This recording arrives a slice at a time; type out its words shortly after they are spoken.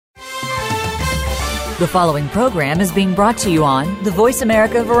The following program is being brought to you on the Voice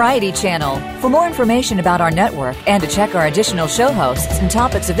America Variety Channel. For more information about our network and to check our additional show hosts and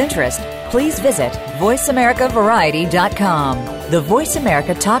topics of interest, please visit voiceamericavariety.com. The Voice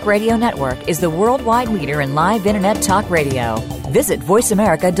America Talk Radio Network is the worldwide leader in live Internet talk radio. Visit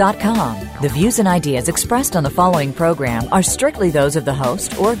voiceamerica.com. The views and ideas expressed on the following program are strictly those of the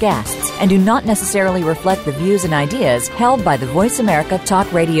host or guests and do not necessarily reflect the views and ideas held by the Voice America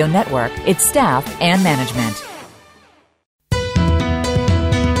Talk Radio Network, its staff, and management.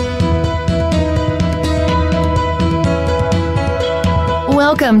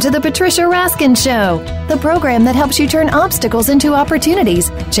 Welcome to the Patricia Raskin Show, the program that helps you turn obstacles into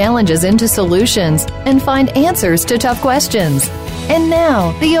opportunities, challenges into solutions, and find answers to tough questions. And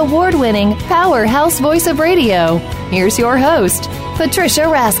now, the award-winning powerhouse voice of radio. Here's your host, Patricia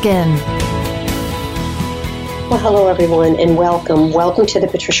Raskin. Well, hello, everyone, and welcome. Welcome to the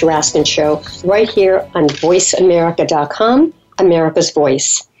Patricia Raskin Show, right here on voiceamerica.com, America's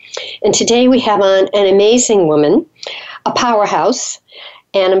Voice. And today we have on an amazing woman, a powerhouse,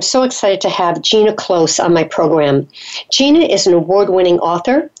 and I'm so excited to have Gina Kloes on my program. Gina is an award-winning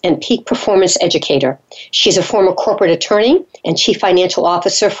author and peak performance educator. She's a former corporate attorney and chief financial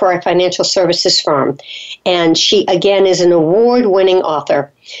officer for a financial services firm. And she, again, is an award-winning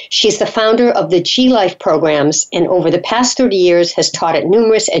author. She's the founder of the G Life programs, and over the past 30 years has taught at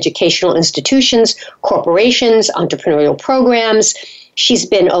numerous educational institutions, corporations, entrepreneurial programs. She's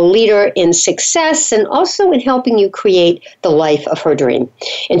been a leader in success and also in helping you create the life of her dream.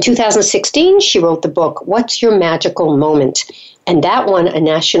 In 2016, she wrote the book, What's Your Magical Moment? And that won a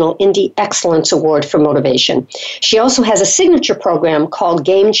National Indie Excellence Award for motivation. She also has a signature program called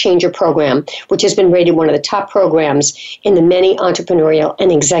Game Changer Program, which has been rated one of the top programs in the many entrepreneurial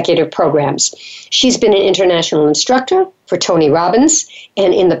and executive programs. She's been an international instructor for Tony Robbins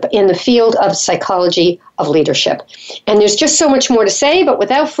and in the field of psychology of leadership. And there's just so much more to say, but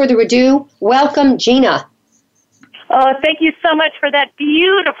without further ado, welcome, Gina. Oh, thank you so much for that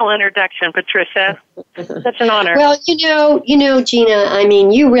beautiful introduction, Patricia. Such an honor. Well, you know, Gina, I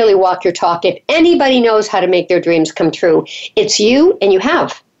mean, you really walk your talk. If anybody knows how to make their dreams come true, it's you, and you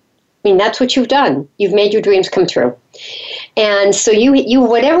have. I mean, that's what you've done. You've made your dreams come true. And so you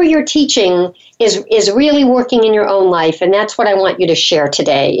whatever you're teaching is really working in your own life, and that's what I want you to share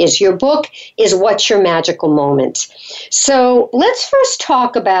today, is your book is What's Your Magical Moment? So let's first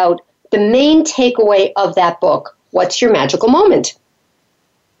talk about the main takeaway of that book. What's your magical moment?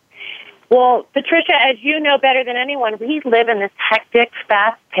 Well, Patricia, as you know better than anyone, we live in this hectic,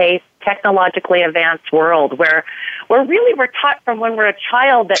 fast-paced, technologically advanced world where really we're taught from when we're a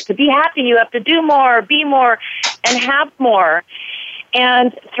child that to be happy you have to do more, be more, and have more.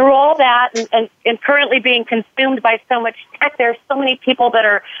 And through all that and currently being consumed by so much tech, there are so many people that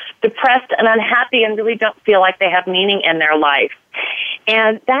are depressed and unhappy and really don't feel like they have meaning in their life.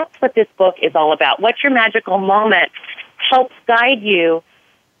 And that's what this book is all about. What's Your Magical Moment helps guide you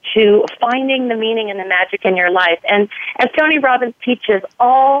to finding the meaning and the magic in your life. And as Tony Robbins teaches,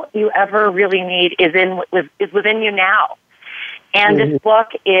 all you ever really need is within you now. And this book,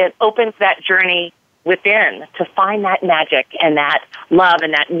 it opens that journey within to find that magic and that love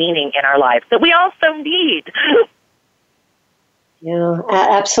and that meaning in our lives that we also need. Yeah,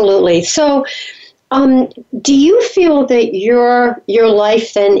 absolutely. So, do you feel that your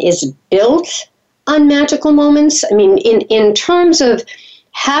life then is built on magical moments? I mean, in terms of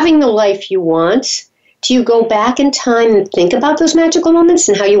having the life you want, do you go back in time and think about those magical moments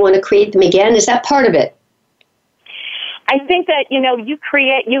and how you want to create them again? Is that part of it? I think that, you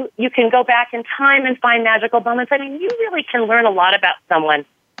can go back in time and find magical moments. I mean, you really can learn a lot about someone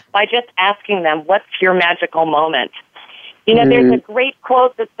by just asking them, what's your magical moment? There's a great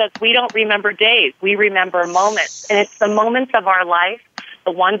quote that says, we don't remember days, we remember moments. And it's the moments of our life,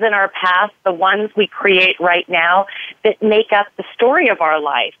 the ones in our past, the ones we create right now that make up the story of our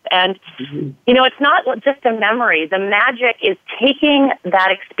life. And, it's not just a memory. The magic is taking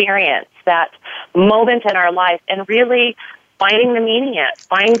that experience, that moment in our life, and really finding the meaning in it,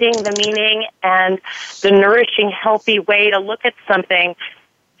 finding the meaning and the nourishing, healthy way to look at something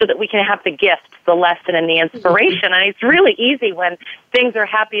so that we can have the gift, the lesson, and the inspiration. And it's really easy when things are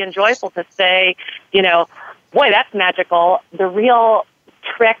happy and joyful to say, boy, that's magical. The real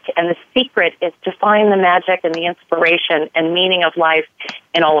trick and the secret is to find the magic and the inspiration and meaning of life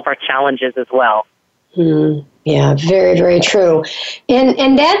in all of our challenges as well. Yeah, very, very true.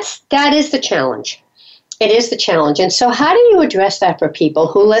 And that is the challenge. It is the challenge. And so how do you address that for people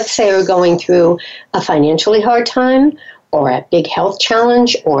who, let's say, are going through a financially hard time or a big health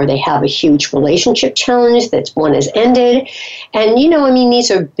challenge, or they have a huge relationship challenge that one has ended. And,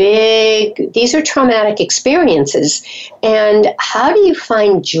 these are traumatic experiences. And how do you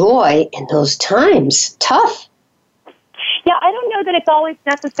find joy in those times? Tough. Yeah, I don't know that it's always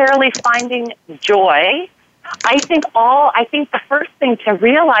necessarily finding joy. I think the first thing to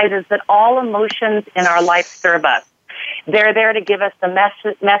realize is that all emotions in our life serve us. They're there to give us a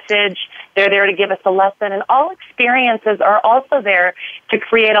message. They're there to give us a lesson. And all experiences are also there to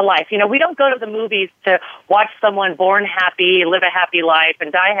create a life. We don't go to the movies to watch someone born happy, live a happy life,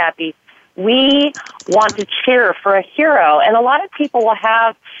 and die happy. We want to cheer for a hero. And a lot of people will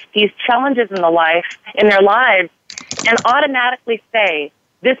have these challenges in their lives, and automatically say,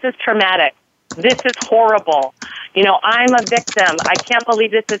 this is traumatic. This is horrible. I'm a victim. I can't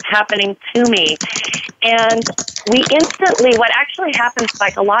believe this is happening to me. And what actually happens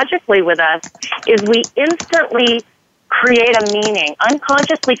psychologically with us is we instantly create a meaning,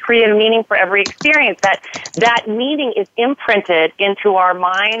 unconsciously create a meaning for every experience. That meaning is imprinted into our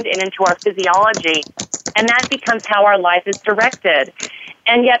mind and into our physiology, and that becomes how our life is directed.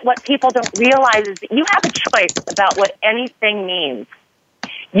 And yet what people don't realize is that you have a choice about what anything means.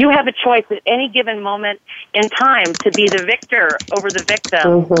 You have a choice at any given moment in time to be the victor over the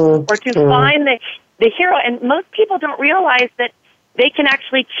victim, or to find the hero. And most people don't realize that they can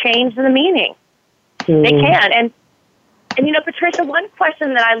actually change the meaning. They can. And Patricia, one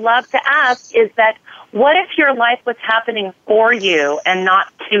question that I love to ask is that, what if your life was happening for you and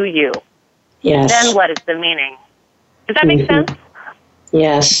not to you? Yes. Then what is the meaning? Does that make sense?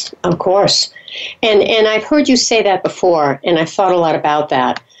 Yes, of course. And I've heard you say that before, and I've thought a lot about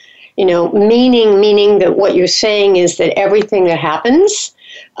that. Meaning that what you're saying is that everything that happens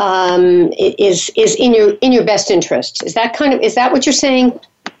is in your best interest. Is that what you're saying?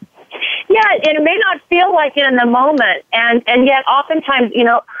 Yeah, and it may not feel like it in the moment, and yet oftentimes,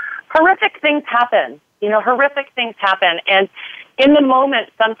 horrific things happen. And in the moment,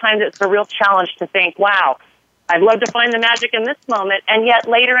 sometimes it's a real challenge to think, wow, I'd love to find the magic in this moment. And yet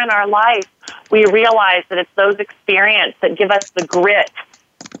later in our life, we realize that it's those experiences that give us the grit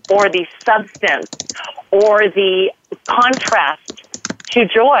or the substance or the contrast to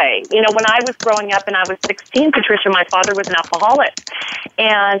joy. When I was growing up and I was 16, Patricia, my father was an alcoholic,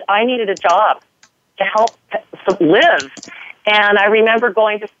 and I needed a job to help live. And I remember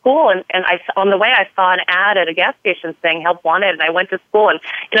going to school, and on the way I saw an ad at a gas station saying help wanted, and I went to school, and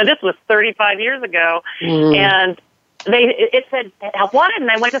this was 35 years ago, and it said help wanted,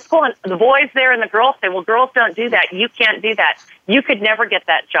 and I went to school, and the boys there and the girls say, well, girls don't do that. You can't do that. You could never get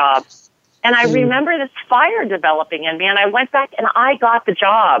that job. And I remember this fire developing in me, and I went back and I got the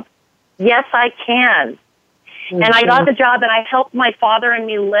job. Yes, I can. And I got the job, and I helped my father and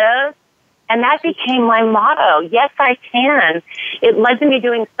me live. And that became my motto. Yes, I can. It led to me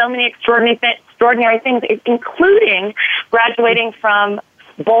doing so many extraordinary things, including graduating from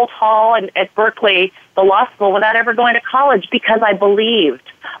Bolt Hall and at Berkeley, the law school, without ever going to college, because I believed.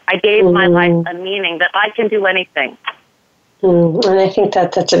 I gave my life a meaning that I can do anything. And I think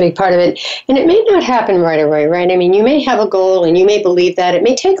that's a big part of it. And it may not happen right away, right? I mean, you may have a goal and you may believe that. It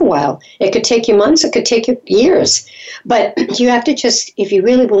may take a while. It could take you months. It could take you years. But you have to if you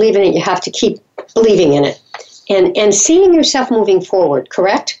really believe in it, you have to keep believing in it and seeing yourself moving forward,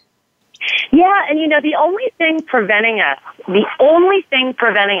 correct? Yeah, and the only thing preventing us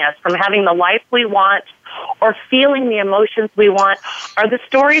from having the life we want or feeling the emotions we want are the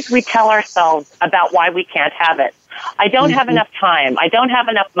stories we tell ourselves about why we can't have it. I don't have enough time. I don't have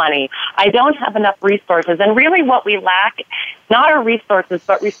enough money. I don't have enough resources. And really what we lack, not our resources,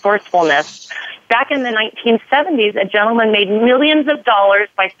 but resourcefulness. Back in the 1970s, a gentleman made millions of dollars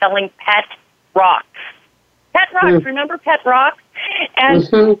by selling pet rocks. Pet rocks, remember pet rocks?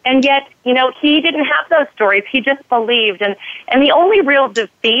 And yet, he didn't have those stories. He just believed. And the only real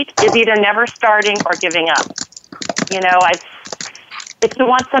defeat is either never starting or giving up. If you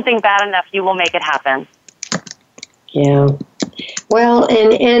want something bad enough, you will make it happen. Yeah. Well,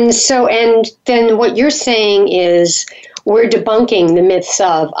 and then what you're saying is we're debunking the myths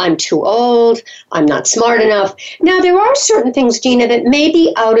of I'm too old, I'm not smart enough. Now, there are certain things, Gina, that may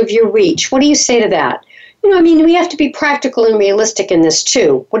be out of your reach. What do you say to that? We have to be practical and realistic in this,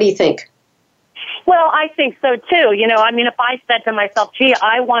 too. What do you think? Well, I think so, too. If I said to myself, gee,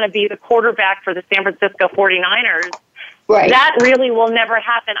 I want to be the quarterback for the San Francisco 49ers, that really will never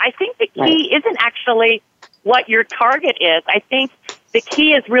happen. I think the key isn't actually what your target is. I think the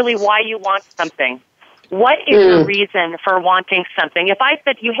key is really why you want something. What is your reason for wanting something? If I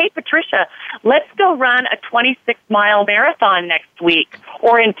said to you, hey, Patricia, let's go run a 26-mile marathon next week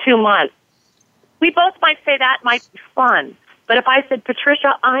or in 2 months, we both might say that might be fun. But if I said,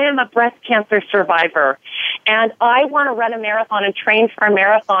 Patricia, I am a breast cancer survivor, and I want to run a marathon and train for a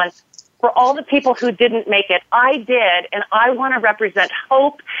marathon for all the people who didn't make it, I did, and I want to represent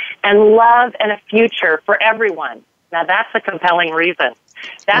hope and love and a future for everyone. Now, that's a compelling reason.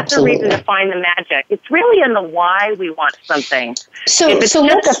 That's a reason to find the magic. It's really in the why we want something. So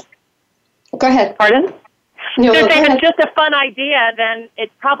go ahead. Pardon? No, if it's just a fun idea, then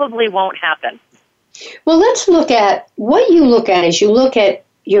it probably won't happen. Well, let's look at what you look at as you look at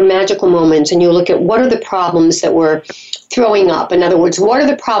your magical moments and you look at what are the problems that we're throwing up. In other words, what are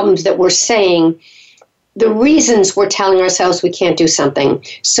the problems that we're saying, the reasons we're telling ourselves we can't do something.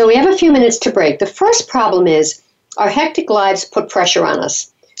 So we have a few minutes to break. The first problem is our hectic lives put pressure on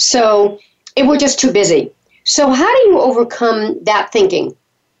us. So we're just too busy. So how do you overcome that thinking?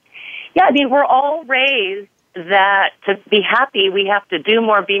 Yeah, I mean, we're all raised that to be happy, we have to do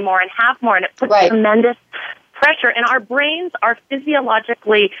more, be more, and have more, and it puts tremendous pressure. And our brains are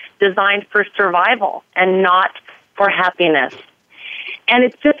physiologically designed for survival and not for happiness. And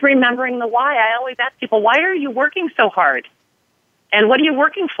it's just remembering the why. I always ask people, why are you working so hard? And what are you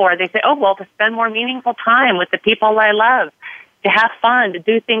working for? They say, oh, well, to spend more meaningful time with the people I love, to have fun, to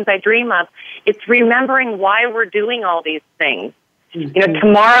do things I dream of. It's remembering why we're doing all these things. Mm-hmm. You know,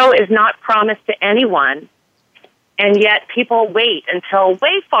 tomorrow is not promised to anyone. And yet people wait until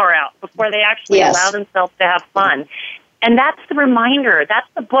way far out before they actually allow themselves to have fun. And that's the reminder. That's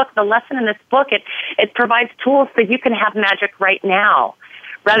the book, the lesson in this book. It provides tools so you can have magic right now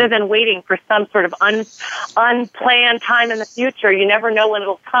rather than waiting for some sort of unplanned time in the future. You never know when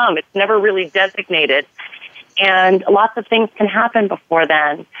it'll come. It's never really designated. And lots of things can happen before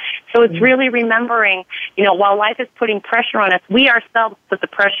then. So it's really remembering, you know, while life is putting pressure on us, we ourselves put the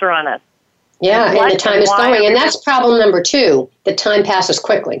pressure on us. Yeah, and the time is going. And that's problem number 2. The time passes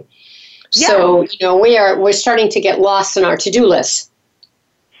quickly. Yeah. So, you know, we're starting to get lost in our to-do lists.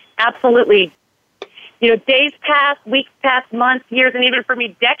 Absolutely. You know, days pass, weeks pass, months, years, and even for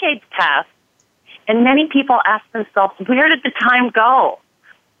me, decades pass. And many people ask themselves, where did the time go?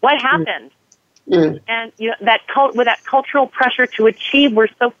 What happened? Mm. And, you know, with that cultural pressure to achieve, we're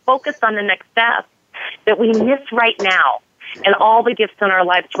so focused on the next step that we miss right now and all the gifts in our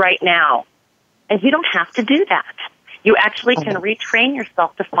lives right now. And you don't have to do that. You actually can retrain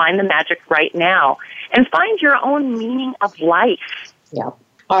yourself to find the magic right now and find your own meaning of life. Yeah.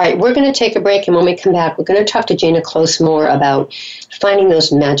 All right, we're going to take a break, and when we come back, we're going to talk to Gina Kloes more about finding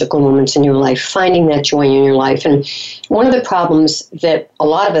those magical moments in your life, finding that joy in your life. And one of the problems that a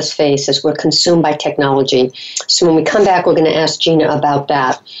lot of us face is we're consumed by technology. So when we come back, we're going to ask Gina about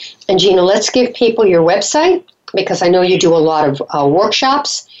that. And Gina, let's give people your website, because I know you do a lot of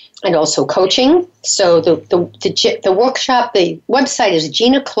workshops and also coaching. So the workshop, the website is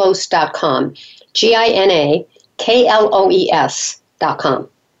GinaKloes.com, GinaKloes.com.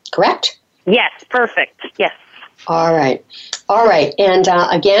 Correct? Yes, perfect. Yes. All right. And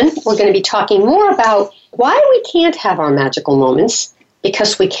again, we're going to be talking more about why we can't have our magical moments,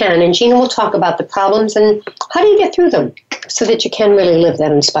 because we can. And Gina will talk about the problems and how do you get through them so that you can really live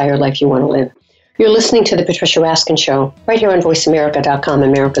that inspired life you want to live. You're listening to The Patricia Raskin Show right here on VoiceAmerica.com,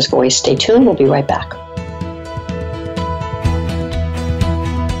 America's Voice. Stay tuned. We'll be right back.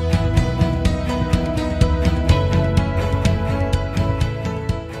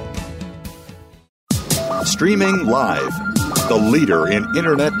 Streaming live, the leader in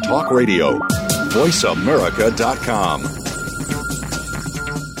Internet talk radio,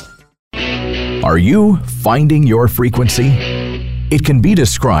 VoiceAmerica.com. Are you finding your frequency? It can be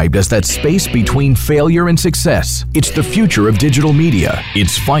described as that space between failure and success. It's the future of digital media.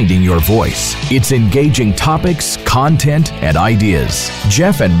 It's finding your voice. It's engaging topics, content, and ideas.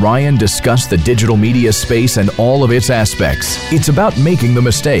 Jeff and Ryan discuss the digital media space and all of its aspects. It's about making the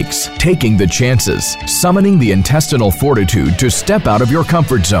mistakes, taking the chances, summoning the intestinal fortitude to step out of your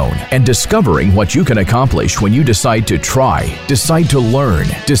comfort zone, and discovering what you can accomplish when you decide to try, decide to learn,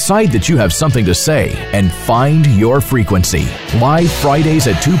 decide that you have something to say, and find your frequency. Live Fridays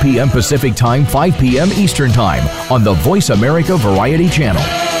at 2 p.m. Pacific Time, 5 p.m. Eastern Time on the Voice America Variety Channel.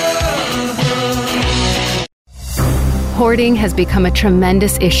 Hoarding has become a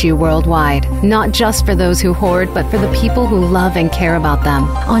tremendous issue worldwide, not just for those who hoard, but for the people who love and care about them.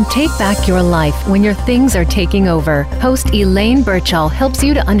 On Take Back Your Life, When Your Things Are Taking Over, host Elaine Birchall helps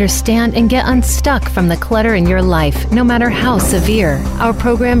you to understand and get unstuck from the clutter in your life, no matter how severe. Our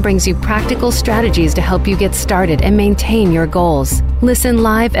program brings you practical strategies to help you get started and maintain your goals. Listen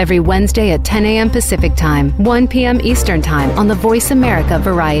live every Wednesday at 10 a.m. Pacific Time, 1 p.m. Eastern Time on the Voice America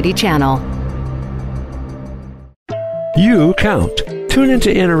Variety Channel. You count. Tune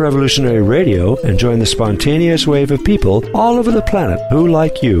into Inner Revolutionary Radio and join the spontaneous wave of people all over the planet who,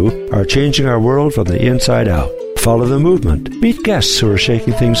 like you, are changing our world from the inside out. Follow the movement. Meet guests who are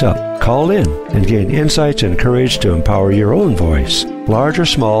shaking things up. Call in and gain insights and courage to empower your own voice. Large or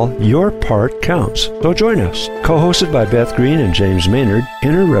small, your part counts. So join us. Co-hosted by Beth Green and James Maynard,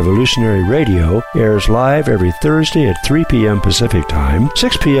 Inner Revolutionary Radio airs live every Thursday at 3 p.m. Pacific Time,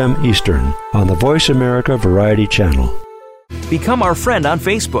 6 p.m. Eastern on the Voice America Variety Channel. Become our friend on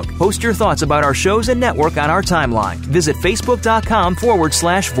Facebook. Post your thoughts about our shows and network on our timeline. Visit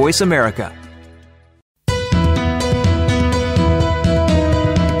facebook.com/Voice America.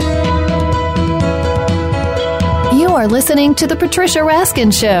 You are listening to The Patricia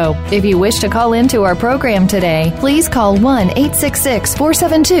Raskin Show. If you wish to call into our program today, please call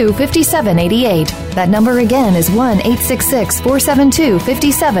 1-866-472-5788. That number again is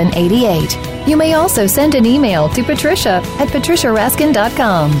 1-866-472-5788. You may also send an email to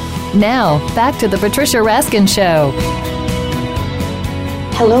patricia@patriciaraskin.com. Now, back to The Patricia Raskin Show.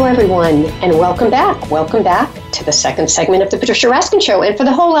 Hello, everyone, and welcome back. Welcome back to the second segment of the Patricia Raskin Show. And for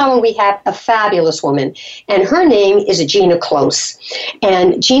the whole hour, we have a fabulous woman, and her name is Gina Kloes.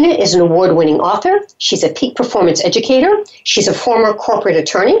 And Gina is an award-winning author. She's a peak performance educator. She's a former corporate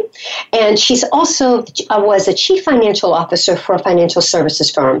attorney, and she's also was a chief financial officer for a financial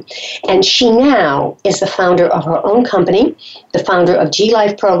services firm. And she now is the founder of her own company, the founder of G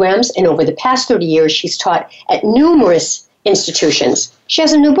Life programs, and over the past 30 years, she's taught at numerous institutions. She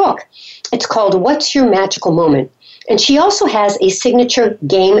has a new book. It's called What's Your Magical Moment? And she also has a signature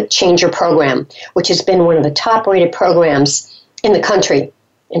game changer program, which has been one of the top rated programs in the country.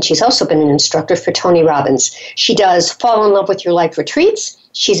 And she's also been an instructor for Tony Robbins. She does Fall in Love with Your Life retreats.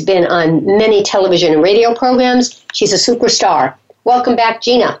 She's been on many television and radio programs. She's a superstar. Welcome back,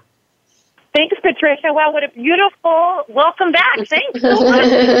 Gina. Thanks, Patricia. Wow, what a beautiful welcome back. Thanks so much.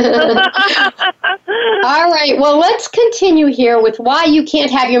 All right. Well, let's continue here with why you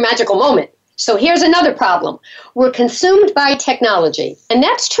can't have your magical moment. So here's another problem. We're consumed by technology, and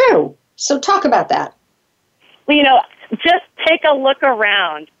that's true. So talk about that. Well, just take a look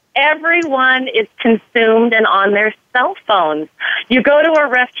around. Everyone is consumed and on their cell phones. You go to a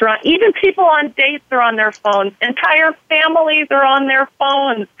restaurant, even people on dates are on their phones. Entire families are on their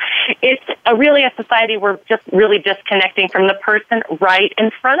phones. It's really a society we're just really disconnecting from the person right in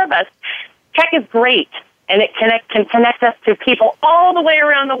front of us. Tech is great, and it can connect us to people all the way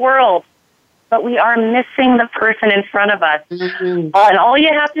around the world. But we are missing the person in front of us. Mm-hmm. And all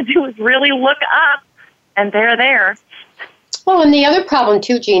you have to do is really look up, and they're there. Well, and the other problem,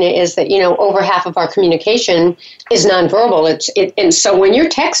 too, Gina, is that, over half of our communication is nonverbal. And so when you're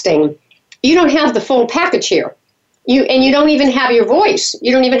texting, you don't have the full package here. You don't even have your voice.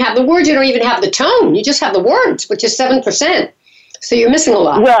 You don't even have the words. You don't even have the tone. You just have the words, which is 7%. So you're missing a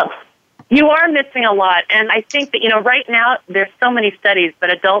lot. Well, you are missing a lot. And I think that, right now there's so many studies,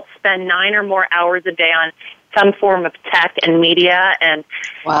 but adults spend 9 or more hours a day on some form of tech and media, and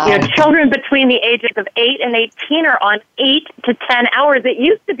wow. Children between the ages of 8 and 18 are on 8 to 10 hours. It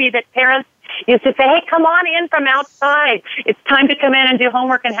used to be that parents used to say, "Hey, come on in from outside. It's time to come in and do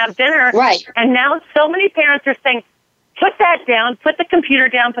homework and have dinner." Right. And now so many parents are saying, "Put that down, put the computer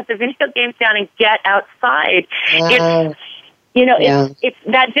down, put the video games down, and get outside." It's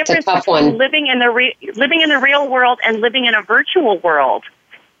that difference between living in the real world and living in a virtual world.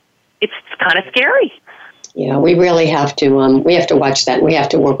 It's kind of scary. Yeah, we really have to watch that. We have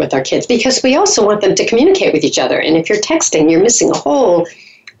to work with our kids because we also want them to communicate with each other. And if you're texting, you're missing a whole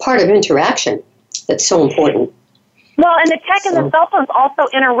part of interaction that's so important. Well, and the tech and the cell phones also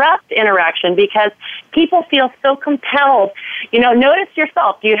interrupt interaction because people feel so compelled. Notice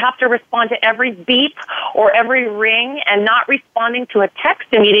yourself. Do you have to respond to every beep or every ring, and not responding to a text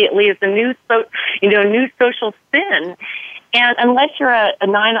immediately is the new social sin. And unless you're a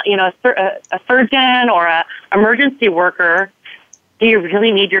surgeon or a emergency worker, do you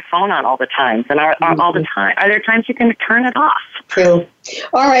really need your phone on all the time? And all the time? Are there times you can turn it off? True.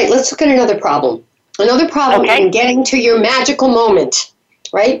 All right, let's look at another problem. Another problem in getting to your magical moment,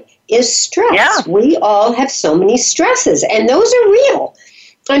 right, is stress. Yeah. We all have so many stresses, and those are real.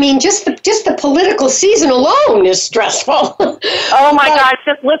 I mean, just the political season alone is stressful. Oh, my gosh,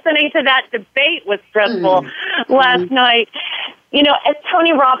 just listening to that debate was stressful last night. As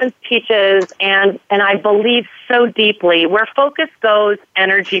Tony Robbins teaches, and I believe so deeply, where focus goes,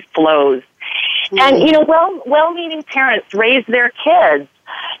 energy flows. And, well-meaning parents raise their kids,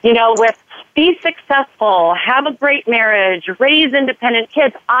 with be successful, have a great marriage, raise independent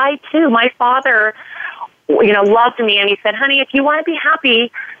kids. I, too, my father, loved me, and he said, "Honey, if you want to be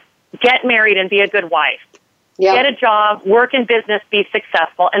happy, get married and be a good wife." get a job, work in business, be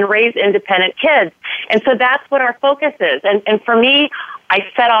successful, and raise independent kids. And so that's what our focus is. And for me, I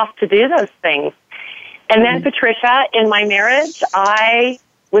set off to do those things. And then, Patricia, in my marriage, I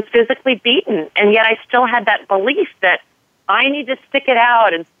was physically beaten, and yet I still had that belief that I need to stick it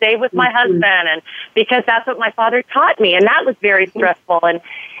out and stay with my husband, and because that's what my father taught me, and that was very stressful.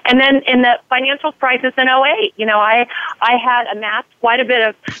 And then in the financial crisis in 2008, I had amassed quite a bit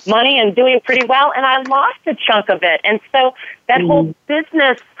of money and doing pretty well, and I lost a chunk of it. And so that whole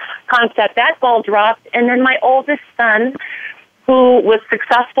business concept, that ball dropped. And then my oldest son, who was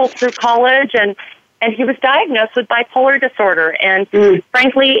successful through college, and he was diagnosed with bipolar disorder. And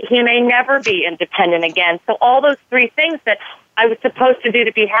frankly, he may never be independent again. So all those three things that I was supposed to do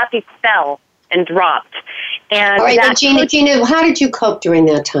to be happy fell and dropped. And all right, but Gina, how did you cope during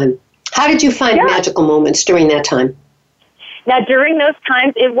that time? How did you find magical moments during that time? Now, during those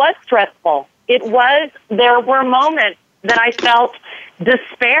times, it was stressful. There were moments that I felt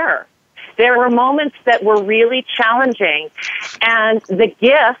despair. There were moments that were really challenging. And the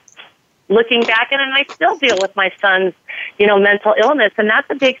gift, looking back, and I still deal with my son's, mental illness, and that's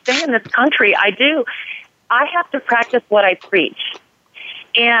a big thing in this country. I have to practice what I preach.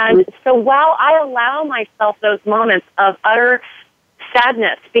 And so while I allow myself those moments of utter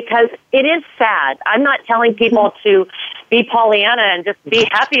sadness, because it is sad, I'm not telling people to be Pollyanna and just be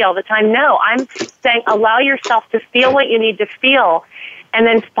happy all the time. No, I'm saying allow yourself to feel what you need to feel, and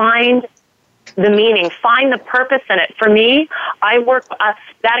then find the meaning, find the purpose in it. For me, I work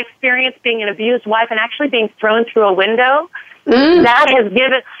that experience being an abused wife and actually being thrown through a window. That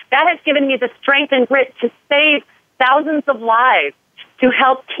has given me the strength and grit to save thousands of lives, to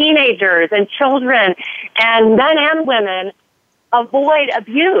help teenagers and children and men and women avoid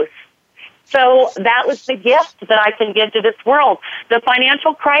abuse. So that was the gift that I can give to this world. The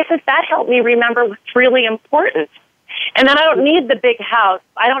financial crisis, that helped me remember what's really important. And then I don't need the big house.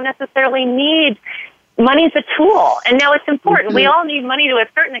 I don't necessarily need money's a tool. And now it's important. We all need money to a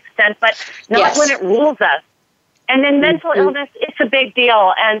certain extent, but not when it rules us. And then mental illness, it's a big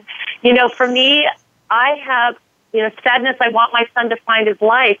deal. And, for me, I have, sadness. I want my son to find his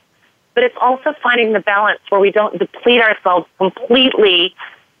life, but it's also finding the balance where we don't deplete ourselves completely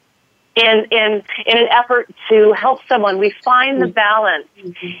in an effort to help someone. We find the balance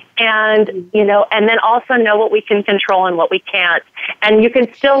and, and then also know what we can control and what we can't. And you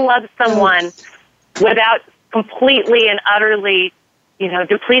can still love someone without completely and utterly,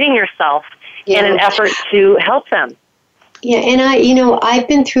 depleting yourself in an effort to help them. Yeah, and I've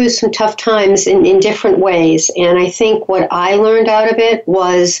been through some tough times in different ways, and I think what I learned out of it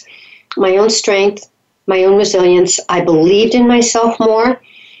was my own strength, my own resilience. I believed in myself more,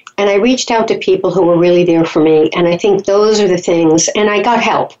 and I reached out to people who were really there for me, and I think those are the things, and I got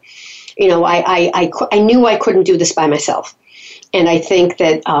help. I knew I couldn't do this by myself, and I think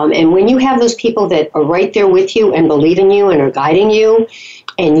that, and when you have those people that are right there with you and believe in you and are guiding you,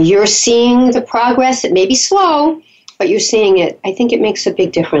 and you're seeing the progress, it may be slow, but you're seeing it, I think it makes a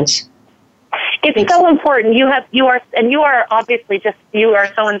big difference. It's so important. You are obviously you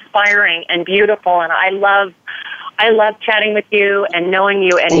are so inspiring and beautiful, and I love chatting with you and knowing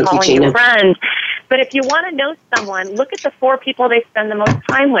you and calling you friend. But if you want to know someone, look at the 4 people they spend the most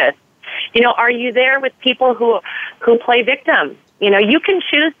time with. Are you there with people who play victim? You can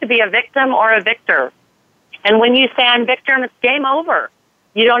choose to be a victim or a victor. And when you say I'm victim, it's game over.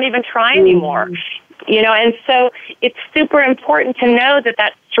 You don't even try anymore. And so it's super important to know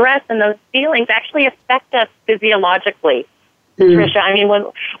that stress and those feelings actually affect us physiologically. Patricia, I mean,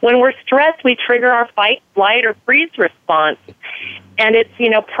 when we're stressed, we trigger our fight, flight, or freeze response. And it's,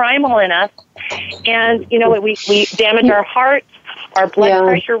 primal in us. And, we damage our heart, our blood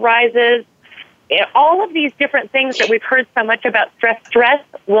pressure rises. All of these different things that we've heard so much about stress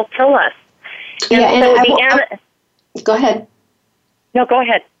will kill us. Go ahead. No, go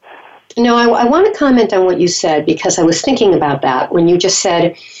ahead. No, I want to comment on what you said, because I was thinking about that when you just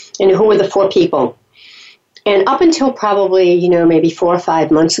said, who were the 4 people? And up until probably, maybe 4 or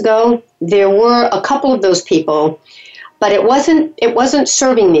 5 months ago, there were a couple of those people, but it wasn't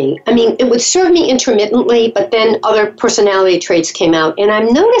serving me. I mean, it would serve me intermittently, but then other personality traits came out. And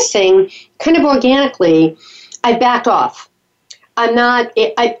I'm noticing kind of organically, I backed off.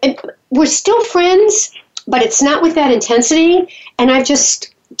 We're still friends, but it's not with that intensity. And I've just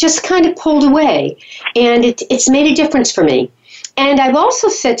kind of pulled away, and it's made a difference for me. And I've also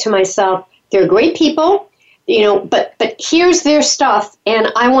said to myself, they're great people, but here's their stuff, and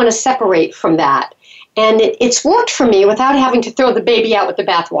I want to separate from that. And it's worked for me without having to throw the baby out with the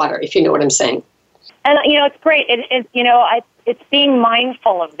bathwater, if you know what I'm saying. And, it's great. It's it's being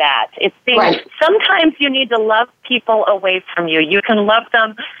mindful of that. It's being, sometimes you need to love people away from you. You can love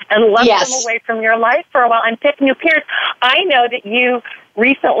them and love them away from your life for a while and pick new peers. I know that you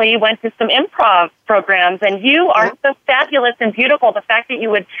recently went to some improv programs, and you are so fabulous and beautiful. The fact that you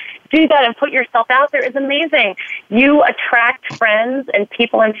would do that and put yourself out there is amazing. You attract friends and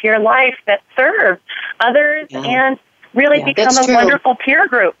people into your life that serve others and really become a wonderful peer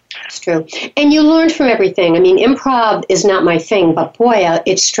group. It's true. And you learn from everything. I mean, improv is not my thing, but boy,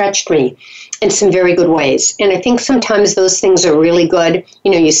 it stretched me in some very good ways. And I think sometimes those things are really good.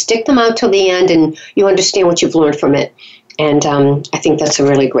 You know, you stick them out till the end and you understand what you've learned from it. And I think that's a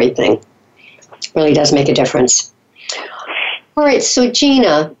really great thing. It really does make a difference. All right, so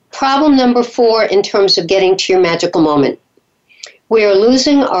Gina, problem number 4 in terms of getting to your magical moment. We are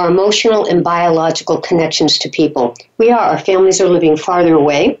losing our emotional and biological connections to people. Our families are living farther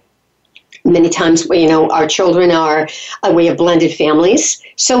away. Many times, you know, our children we have blended families.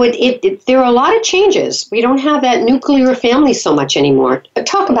 So there are a lot of changes. We don't have that nuclear family so much anymore.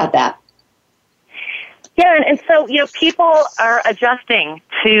 Talk about that. Yeah, and so, you know, people are adjusting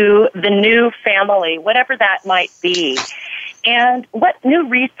to the new family, whatever that might be. And what new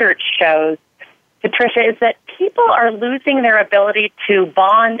research shows, Patricia, is that people are losing their ability to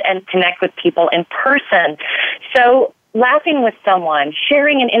bond and connect with people in person. So laughing with someone,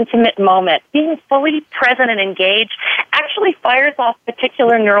 sharing an intimate moment, being fully present and engaged actually fires off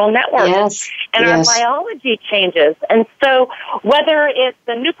particular neural networks. And our biology changes. And so whether it's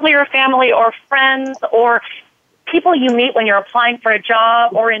the nuclear family or friends or people you meet when you're applying for a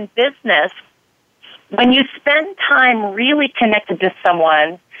job or in business, when you spend time really connected to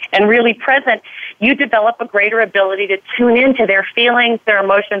someone and really present, you develop a greater ability to tune into their feelings, their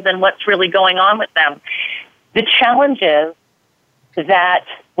emotions, and what's really going on with them. The challenge is that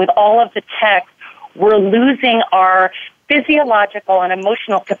with all of the tech, we're losing our physiological and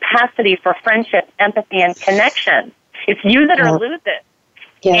emotional capacity for friendship, empathy, and connection. It's use it or lose it.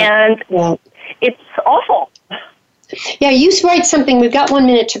 And it's awful. Yeah, you write something, we've got 1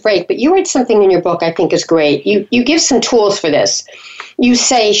 minute to break, but you write something in your book I think is great. You give some tools for this. You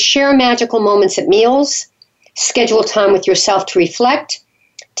say, share magical moments at meals, schedule time with yourself to reflect,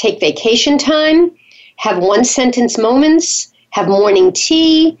 take vacation time, have one-sentence moments, have morning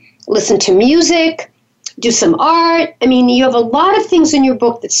tea, listen to music, do some art. I mean, you have a lot of things in your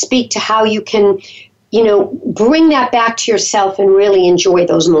book that speak to how you can, you know, bring that back to yourself and really enjoy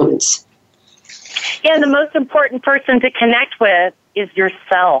those moments. Yeah, the most important person to connect with is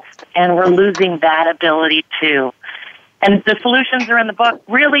yourself, and we're losing that ability too. And the solutions are in the book,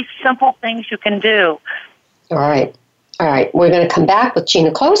 really simple things you can do. All right. We're going to come back with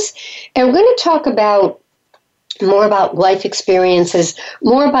Gina Kloes, and we're going to talk more about life experiences,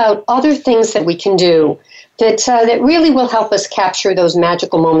 more about other things that we can do that really will help us capture those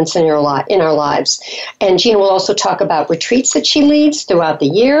magical moments in our lives. And Gina will also talk about retreats that she leads throughout the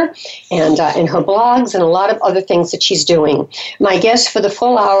year and her blogs and a lot of other things that she's doing. My guest for the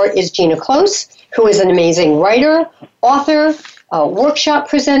full hour is Gina Kloes, who is an amazing writer, author, workshop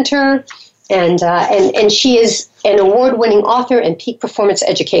presenter, and she is an award-winning author and peak performance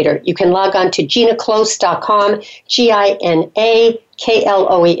educator. You can log on to GinaKloes.com,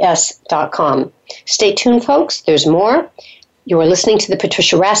 GinaKloes.com. Stay tuned, folks. There's more. You are listening to The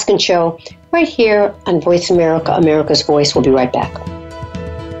Patricia Raskin Show right here on Voice America, America's Voice. We'll be right back.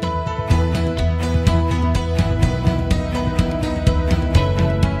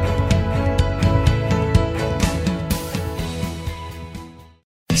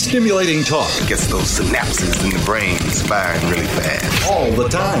 Stimulating talk. It gets those synapses in the brain firing really fast. All the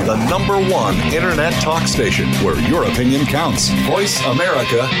time. The #1 Internet talk station where your opinion counts.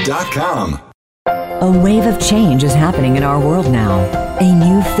 VoiceAmerica.com. A wave of change is happening in our world now. A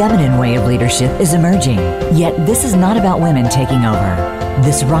new feminine way of leadership is emerging. Yet this is not about women taking over.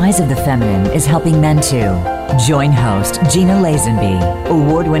 This rise of the feminine is helping men too. Join host Gina Lazenby,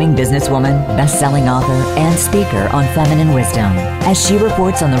 award-winning businesswoman, best-selling author, and speaker on feminine wisdom, as she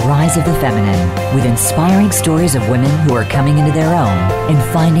reports on the rise of the feminine with inspiring stories of women who are coming into their own and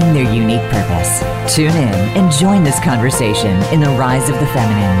finding their unique purpose. Tune in and join this conversation in the rise of the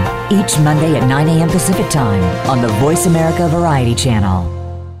feminine each Monday at 9 a.m. Pacific Time on the Voice America Variety Channel.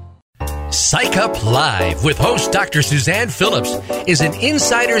 Psych Up Live with host Dr. Suzanne Phillips is an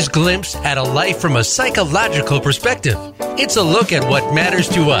insider's glimpse at a life from a psychological perspective. It's a look at what matters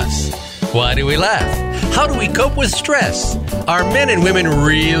to us. Why do we laugh? How do we cope with stress? Are men and women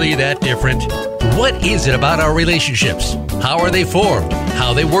really that different? What is it about our relationships? How are they formed?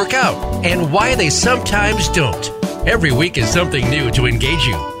 How they work out? And why they sometimes don't? Every week is something new to engage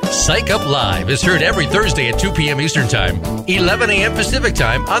you. Psych Up Live is heard every Thursday at 2 p.m. Eastern Time, 11 a.m. Pacific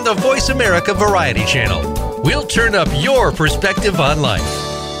Time on the Voice America Variety Channel. We'll turn up your perspective on life.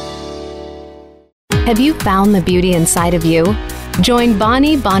 Have you found the beauty inside of you? Join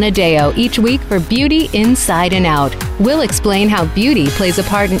Bonnie Bonadeo each week for Beauty Inside and Out. We'll explain how beauty plays a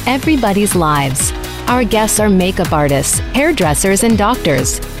part in everybody's lives. Our guests are makeup artists, hairdressers, and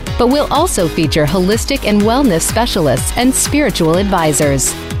doctors. But we'll also feature holistic and wellness specialists and spiritual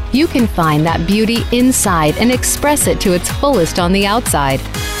advisors. You can find that beauty inside and express it to its fullest on the outside.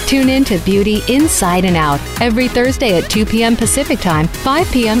 Tune in to Beauty Inside and Out every Thursday at 2 p.m. Pacific Time,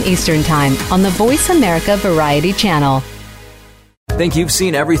 5 p.m. Eastern Time on the Voice America Variety Channel. Think you've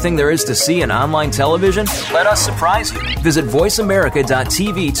seen everything there is to see in online television? Let us surprise you. Visit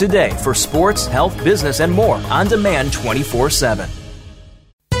voiceamerica.tv today for sports, health, business, and more on demand 24/7.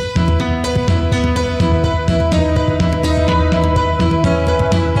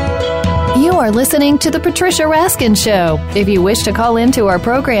 You are listening to The Patricia Raskin Show. If you wish to call into our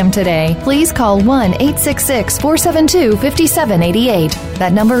program today, please call 1-866-472-5788.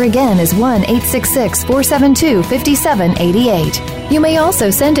 That number again is 1-866-472-5788. You may also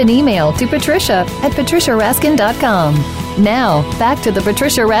send an email to patricia@patriciaraskin.com. Now, back to The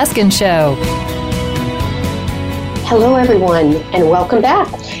Patricia Raskin Show. Hello, everyone, and welcome back.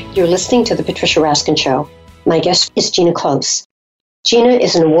 You're listening to The Patricia Raskin Show. My guest is Gina Kloes. Gina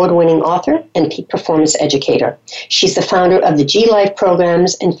is an award-winning author and peak performance educator. She's the founder of the G-Life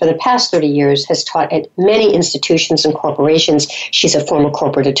programs and for the past 30 years has taught at many institutions and corporations. She's a former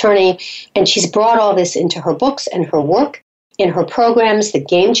corporate attorney, and she's brought all this into her books and her work. In her programs, the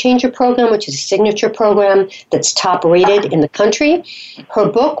Game Changer program, which is a signature program that's top-rated in the country. Her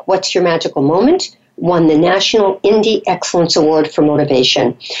book, What's Your Magical Moment?, won the National Indie Excellence Award for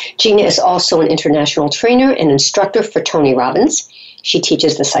Motivation. Gina is also an international trainer and instructor for Tony Robbins. She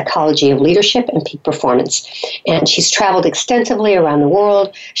teaches the psychology of leadership and peak performance. And she's traveled extensively around the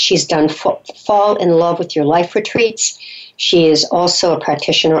world. She's done Fall in Love with Your Life retreats. She is also a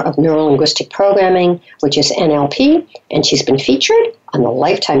practitioner of neuro-linguistic programming, which is NLP, and she's been featured on the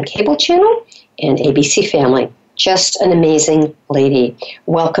Lifetime Cable Channel and ABC Family. Just an amazing lady.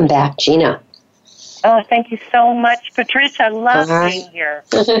 Welcome back, Gina. Oh, thank you so much, Patricia. I love being here.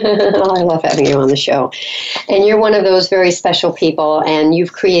 Oh, I love having you on the show. And you're one of those very special people, and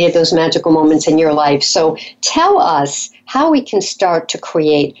you've created those magical moments in your life. So tell us how we can start to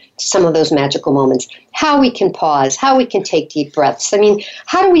create some of those magical moments, how we can pause, how we can take deep breaths. I mean,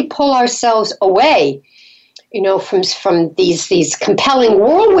 how do we pull ourselves away, from these compelling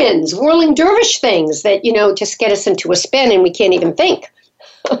whirlwinds, whirling dervish things that, just get us into a spin and we can't even think?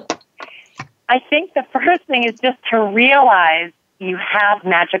 I think the first thing is just to realize you have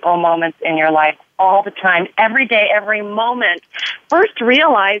magical moments in your life all the time, every day, every moment. First,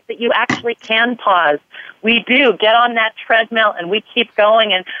 realize that you actually can pause. We do get on that treadmill and we keep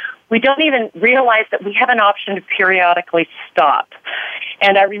going, and we don't even realize that we have an option to periodically stop.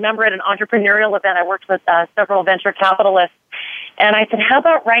 And I remember at an entrepreneurial event, I worked with several venture capitalists, and I said, how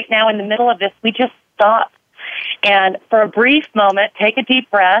about right now in the middle of this, we just stop. And for a brief moment, take a deep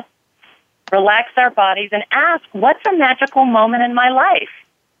breath, relax our bodies, and ask, what's a magical moment in my life?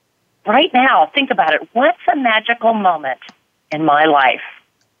 Right now, think about it. What's a magical moment in my life?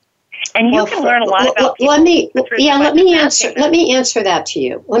 And you can learn a lot about people. Let me answer that to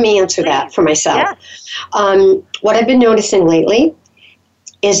you. Let me answer that for myself. Yeah. What I've been noticing lately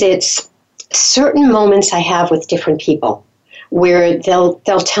is it's certain moments I have with different people where they'll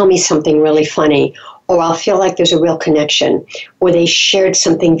tell me something really funny, or I'll feel like there's a real connection, or they shared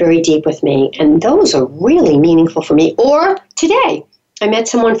something very deep with me, and those are really meaningful for me. Or today, I met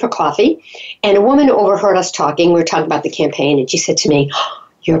someone for coffee, and a woman overheard us talking. We were talking about the campaign, and she said to me,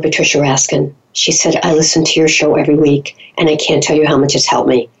 "You're Patricia Raskin." She said, "I listen to your show every week, and I can't tell you how much it's helped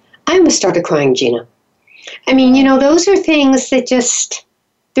me." I almost started crying, Gina. I mean, those are things that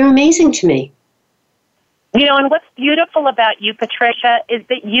they're amazing to me. And what's beautiful about you, Patricia, is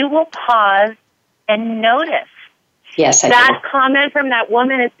that you will pause and notice. Yes, I do. That comment from that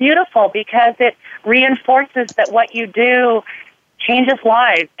woman is beautiful because it reinforces that what you do changes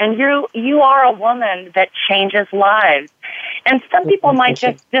lives. And you are a woman that changes lives. And some people might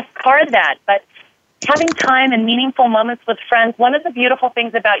just discard that. But having time and meaningful moments with friends, one of the beautiful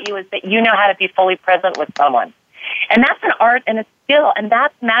things about you is that you know how to be fully present with someone. And that's an art and a skill. And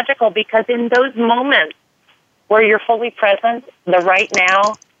that's magical because in those moments where you're fully present, the right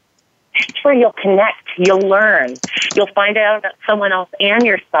now, that's where you'll connect, you'll learn, you'll find out about someone else and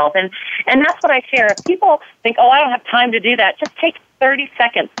yourself. And that's what I share. If people think, I don't have time to do that, just take 30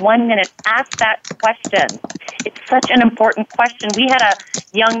 seconds, 1 minute, ask that question. It's such an important question. We had a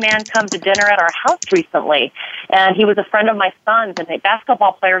young man come to dinner at our house recently, and he was a friend of my son's and a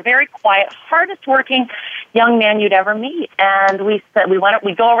basketball player, very quiet, hardest working young man you'd ever meet. And we said we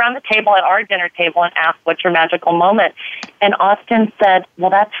go around the table at our dinner table and ask, what's your magical moment? And Austin said, well,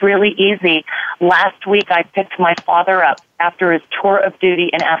 that's really easy. Last week I picked my father up after his tour of duty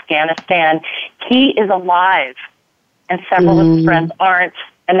in Afghanistan. He is alive, and several of his friends aren't,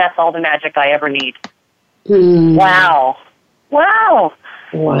 and that's all the magic I ever need. Wow. Wow.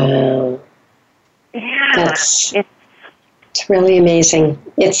 Wow. Yeah. It's really amazing.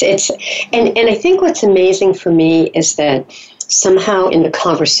 And I think what's amazing for me is that somehow in the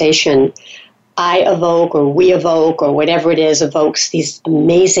conversation, I evoke or we evoke or whatever it is evokes these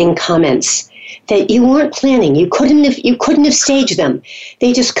amazing comments that you weren't planning. You couldn't have staged them.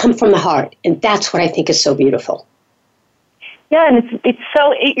 They just come from the heart. And that's what I think is so beautiful. Yeah, and it's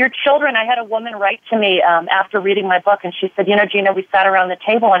so, your children, I had a woman write to me after reading my book, and she said, Gina, we sat around the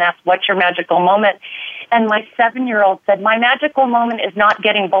table and asked, what's your magical moment? And my 7-year-old said, my magical moment is not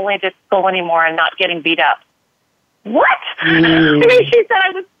getting bullied at school anymore and not getting beat up. What? I mean, she said, I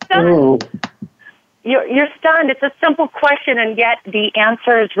was stunned. You're stunned. It's a simple question, and yet the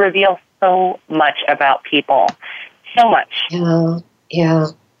answers reveal so much about people. So much. Yeah.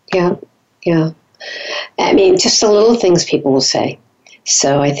 I mean, just the little things people will say.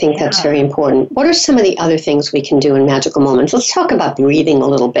 So I think that's very important. What are some of the other things we can do in magical moments? Let's talk about breathing a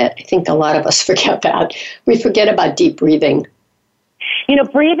little bit. I think a lot of us forget that. We forget about deep breathing.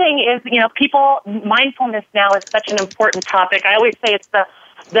 Breathing is, mindfulness now is such an important topic. I always say it's the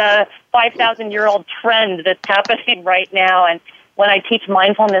 5,000-year-old trend that's happening right now. And when I teach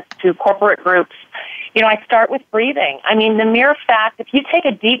mindfulness to corporate groups, I start with breathing. I mean, the mere fact, if you take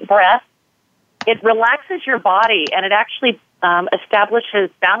a deep breath, it relaxes your body, and it actually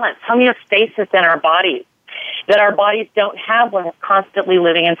establishes balance, homeostasis in our bodies that our bodies don't have when we're constantly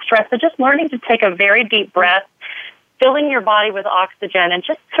living in stress. So just learning to take a very deep breath, filling your body with oxygen, and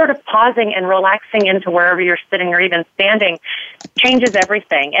just sort of pausing and relaxing into wherever you're sitting or even standing changes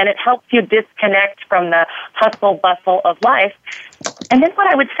everything. And it helps you disconnect from the hustle bustle of life. And then what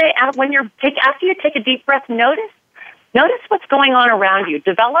I would say, after you take a deep breath, notice what's going on around you.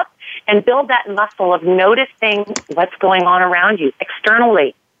 Develop and build that muscle of noticing what's going on around you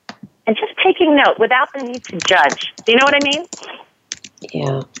externally. And just taking note without the need to judge. Do you know what I mean?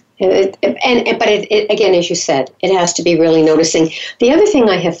 Yeah. But again, as you said, it has to be really noticing. The other thing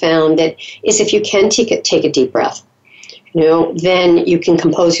I have found that is if you can take a deep breath, then you can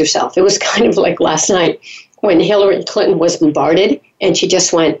compose yourself. It was kind of like last night when Hillary Clinton was bombarded, and she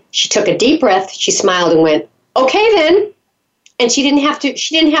took a deep breath, she smiled and went, okay then. And she didn't have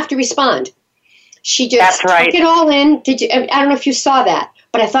to respond. She just took it all in. I don't know if you saw that,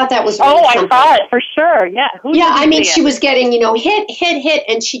 but I thought that was really something. I saw it for sure. Yeah. She was getting, hit,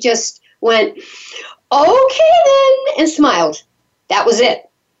 and she just went, okay then, and smiled. That was it.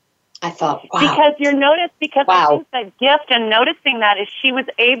 I thought, wow. I think the gift in noticing that is she was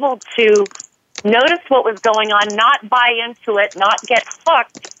able to notice what was going on, not buy into it, not get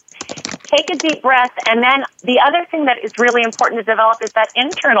hooked. Take a deep breath, and then the other thing that is really important to develop is that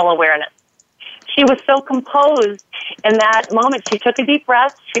internal awareness. She was so composed in that moment. She took a deep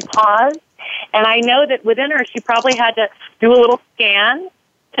breath, she paused, and I know that within her she probably had to do a little scan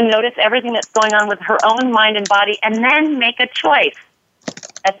to notice everything that's going on with her own mind and body, and then make a choice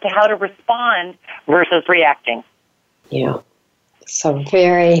as to how to respond versus reacting. Yeah. So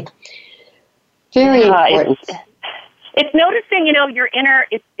very, very important. It's noticing, your inner,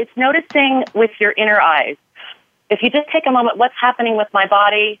 it's noticing with your inner eyes. If you just take a moment, what's happening with my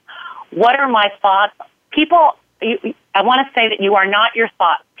body? What are my thoughts? I want to say that you are not your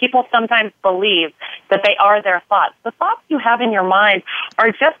thoughts. People sometimes believe that they are their thoughts. The thoughts you have in your mind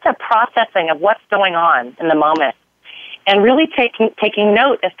are just a processing of what's going on in the moment. And really taking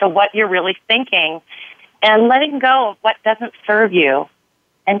note as to what you're really thinking and letting go of what doesn't serve you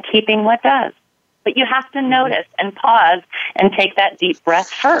and keeping what does. But you have to notice and pause and take that deep breath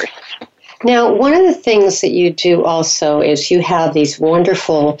first. Now, one of the things that you do also is you have these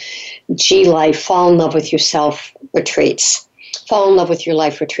wonderful G-Life, Fall in Love with Yourself retreats, Fall in Love with Your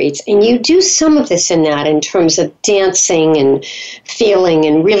Life retreats. And you do some of this in that in terms of dancing and feeling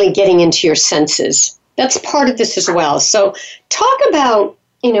and really getting into your senses. That's part of this as well. So talk about,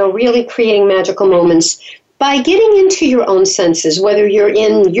 really creating magical moments by getting into your own senses, whether you're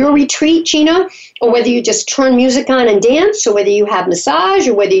in your retreat, Gina, or whether you just turn music on and dance, or whether you have massage,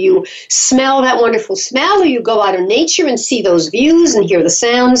 or whether you smell that wonderful smell, or you go out in nature and see those views and hear the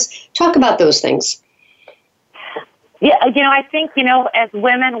sounds. Talk about those things. Yeah, I think, as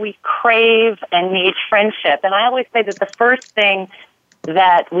women, we crave and need friendship. And I always say that the first thing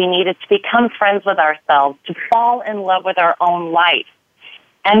that we need is to become friends with ourselves, to fall in love with our own life.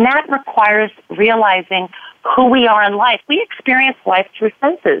 And that requires realizing who we are in life. We experience life through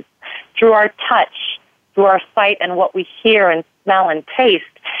senses, through our touch, through our sight and what we hear and smell and taste.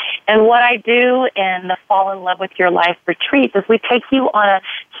 And what I do in the Fall in Love with Your Life retreats is we take you on a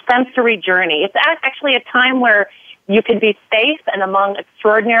sensory journey. It's actually a time where you can be safe and among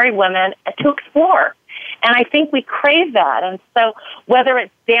extraordinary women to explore. And I think we crave that. And so whether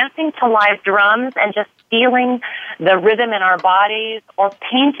it's dancing to live drums and just feeling the rhythm in our bodies, or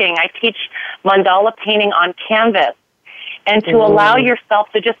painting, I teach mandala painting on canvas, and to allow yourself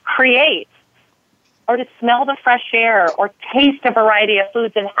to just create, or to smell the fresh air, or taste a variety of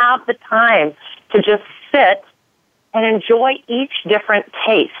foods, and have the time to just sit and enjoy each different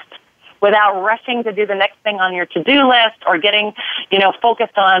taste without rushing to do the next thing on your to-do list, or getting,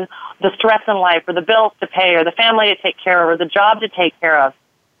 focused on the stress in life, or the bills to pay, or the family to take care of, or the job to take care of.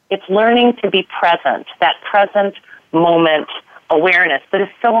 It's learning to be present, that present moment awareness that is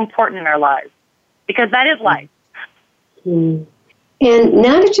so important in our lives, because that is life. Mm. And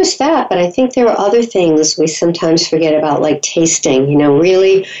not just that, but I think there are other things we sometimes forget about, like tasting,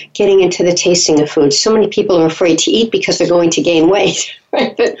 really getting into the tasting of food. So many people are afraid to eat because they're going to gain weight,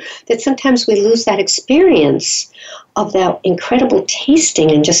 right? But that sometimes we lose that experience of that incredible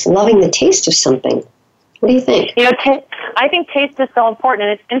tasting and just loving the taste of something. What do you think? I think taste is so important,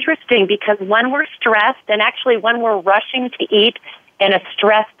 and it's interesting because when we're stressed, and actually when we're rushing to eat in a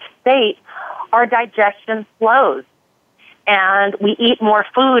stressed state, our digestion slows. And we eat more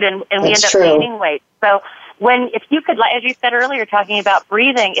food, and we end up gaining weight. So if you could, as you said earlier, talking about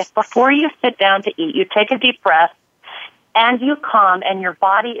breathing, if before you sit down to eat, you take a deep breath and you calm and your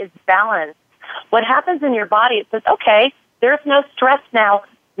body is balanced, what happens in your body, it says, okay, there's no stress now.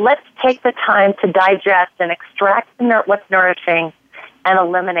 Let's take the time to digest and extract what's nourishing and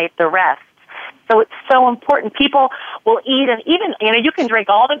eliminate the rest. So it's so important. People will eat, and even, you can drink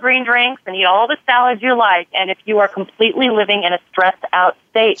all the green drinks and eat all the salads you like, and if you are completely living in a stressed out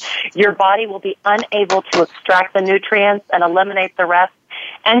state, your body will be unable to extract the nutrients and eliminate the rest,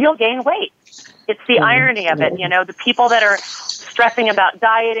 and you'll gain weight. It's the irony of it. The people that are stressing about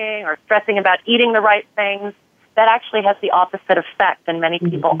dieting or stressing about eating the right things, that actually has the opposite effect, and many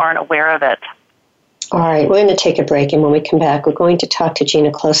people aren't aware of it. All right, we're going to take a break, and when we come back, we're going to talk to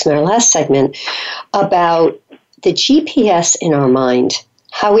Gina Kloes in our last segment about the GPS in our mind,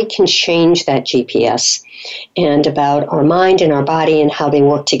 how we can change that GPS, and about our mind and our body and how they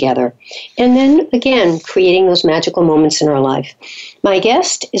work together. And then, again, creating those magical moments in our life. My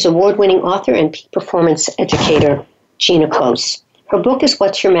guest is award-winning author and peak performance educator, Gina Kloes. Her book is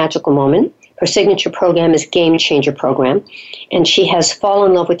What's Your Magical Moment? Her signature program is Game Changer Program, and she has Fall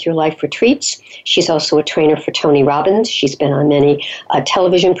in Love with Your Life retreats. She's also a trainer for Tony Robbins. She's been on many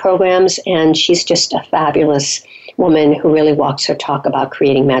television programs, and she's just a fabulous woman who really walks her talk about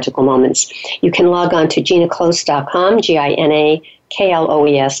creating magical moments. You can log on to GinaKloes.com,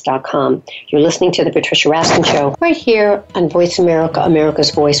 GinaKloes.com. You're listening to The Patricia Raskin Show right here on Voice America, America's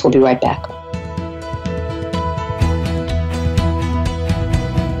Voice. We'll be right back.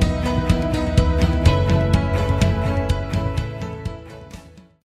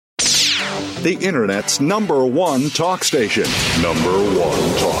 The Internet's #1 talk station.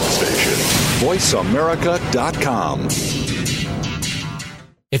 #1 talk station. VoiceAmerica.com.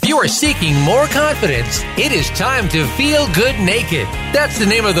 If you are seeking more confidence, it is time to Feel Good Naked. That's the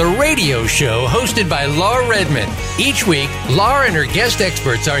name of the radio show hosted by Laura Redmond. Each week, Laura and her guest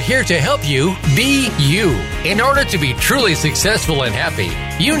experts are here to help you be you. In order to be truly successful and happy,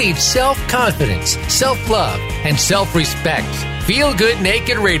 you need self-confidence, self-love, and self-respect. Feel Good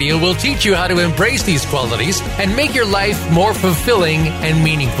Naked Radio will teach you how to embrace these qualities and make your life more fulfilling and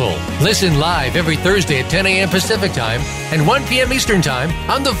meaningful. Listen live every Thursday at 10 a.m. Pacific Time and 1 p.m. Eastern Time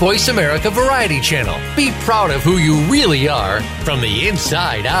on the Voice America Variety Channel. Be proud of who you really are from the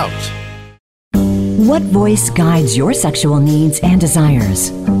inside out. What voice guides your sexual needs and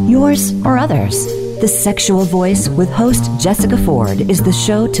desires? Yours or others? The Sexual Voice with host Jessica Ford is the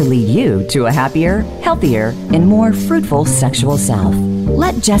show to lead you to a happier, healthier, and more fruitful sexual self.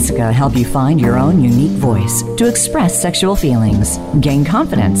 Let Jessica help you find your own unique voice to express sexual feelings, gain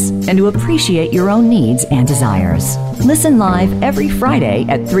confidence, and to appreciate your own needs and desires. Listen live every Friday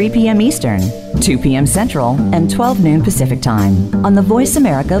at 3 p.m. Eastern, 2 p.m. Central, and 12 noon Pacific Time on the Voice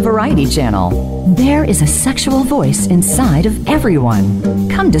America Variety Channel. There is a sexual voice inside of everyone.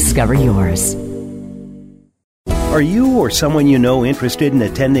 Come discover yours. Are you or someone you know interested in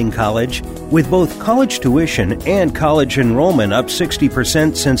attending college? With both college tuition and college enrollment up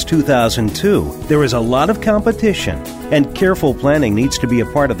 60% since 2002, there is a lot of competition, and careful planning needs to be a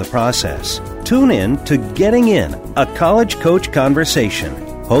part of the process. Tune in to Getting In, a college coach conversation,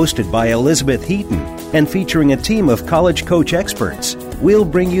 hosted by Elizabeth Heaton and featuring a team of college coach experts. We'll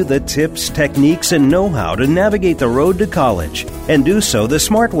bring you the tips, techniques, and know-how to navigate the road to college and do so the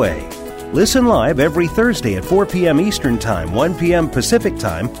smart way. Listen live every Thursday at 4 p.m. Eastern Time, 1 p.m. Pacific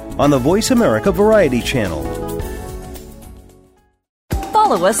Time on the Voice America Variety Channel.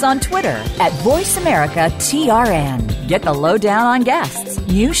 Follow us on Twitter at VoiceAmericaTRN. Get the lowdown on guests,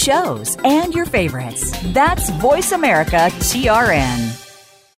 new shows, and your favorites. That's VoiceAmericaTRN.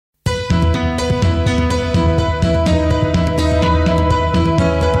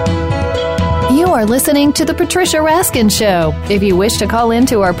 You are listening to The Patricia Raskin Show. If you wish to call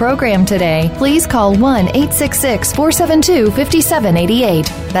into our program today, please call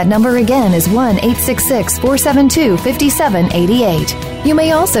 1-866-472-5788. That number again is 1-866-472-5788. You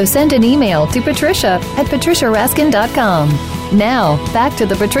may also send an email to patricia@patriciaraskin.com. Now, back to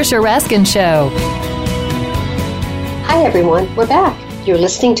The Patricia Raskin Show. Hi, everyone. We're back. You're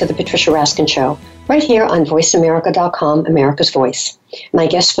listening to The Patricia Raskin Show, right here on voiceamerica.com, America's Voice. My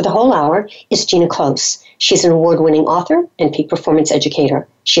guest for the whole hour is Gina Kloes. She's an award-winning author and peak performance educator.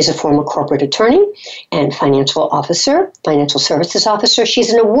 She's a former corporate attorney and financial services officer.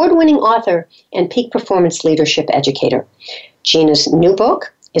 She's an award-winning author and peak performance leadership educator. Gina's new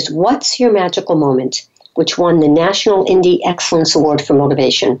book is What's Your Magical Moment, which won the National Indie Excellence Award for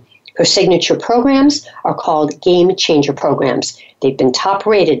Motivation. Her signature programs are called Game Changer programs. They've been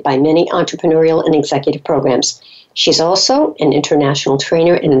top-rated by many entrepreneurial and executive programs. She's also an international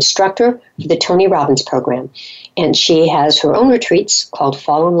trainer and instructor for the Tony Robbins program, and she has her own retreats called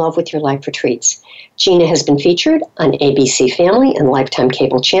Fall in Love with Your Life Retreats. Gina has been featured on ABC Family and Lifetime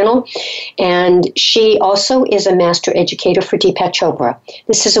Cable Channel, and she also is a master educator for Deepak Chopra.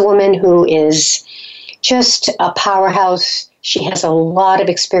 This is a woman who is just a powerhouse. She has a lot of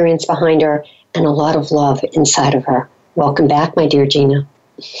experience behind her and a lot of love inside of her. Welcome back, my dear Gina.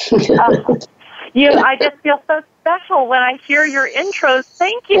 I just feel so special when I hear your intros.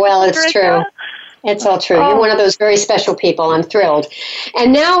 Thank you. Well, it's true. It's all true. You're one of those very special people. I'm thrilled.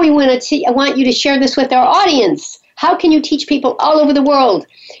 And now I want you to share this with our audience. How can you teach people all over the world?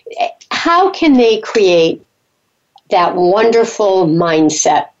 How can they create that wonderful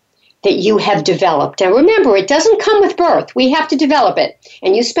mindset that you have developed? Now, remember, it doesn't come with birth. We have to develop it.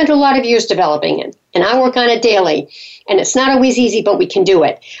 And you spent a lot of years developing it. And I work on it daily. And it's not always easy, but we can do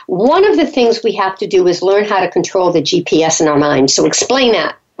it. One of the things we have to do is learn how to control the GPS in our mind. So explain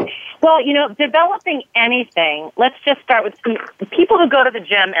that. Well, developing anything, let's just start with people who go to the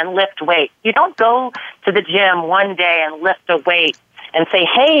gym and lift weights. You don't go to the gym one day and lift a weight and say,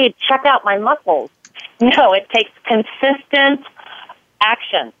 hey, check out my muscles. No, it takes consistent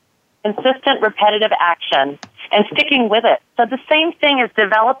action. Consistent, repetitive action, and sticking with it. So the same thing as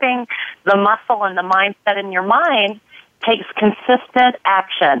developing the muscle and the mindset in your mind takes consistent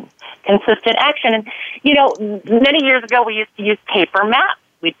action. Consistent action. And, many years ago we used to use paper maps.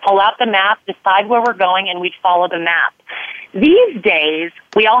 We'd pull out the map, decide where we're going, and we'd follow the map. These days,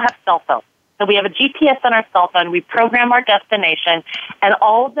 we all have cell phones. So we have a GPS on our cell phone. We program our destination, and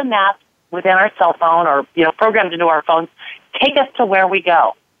all of the maps within our cell phone or, programmed into our phones take us to where we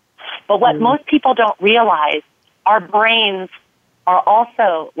go. But what most people don't realize, our brains are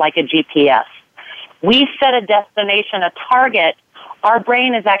also like a GPS. We set a destination, a target. Our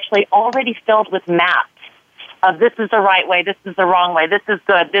brain is actually already filled with maps of this is the right way, this is the wrong way, this is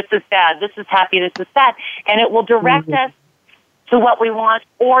good, this is bad, this is happy, this is sad. And it will direct us to what we want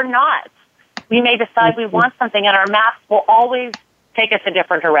or not. We may decide we want something, and our maps will always take us a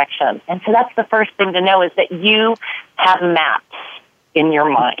different direction. And so that's the first thing to know, is that you have maps in your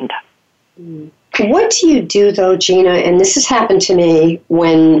mind. What do you do, though, Gina, and this has happened to me,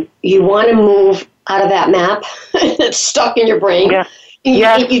 when you want to move out of that map that's stuck in your brain?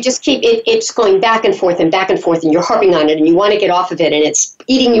 Yeah. You just keep it's going back and forth, and you're harping on it, and you want to get off of it, and it's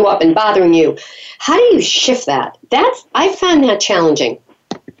eating you up and bothering you. How do you shift that? I found that challenging.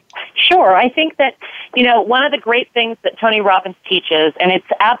 Sure. I think that, one of the great things that Tony Robbins teaches, and it's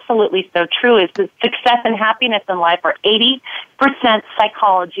absolutely so true, is that success and happiness in life are 80%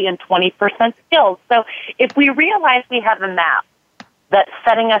 psychology and 20% skills. So if we realize we have a map that's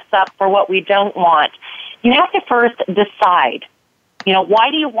setting us up for what we don't want, you have to first decide, why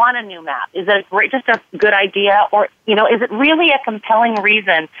do you want a new map? Is it just a good idea? Or, is it really a compelling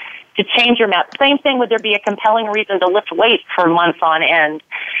reason to change your map? Same thing, would there be a compelling reason to lift weights for months on end?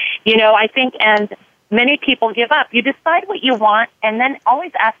 I think, and many people give up. You decide what you want, and then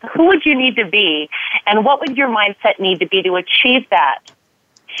always ask, who would you need to be, and what would your mindset need to be to achieve that?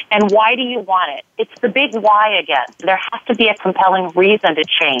 And why do you want it? It's the big why again. There has to be a compelling reason to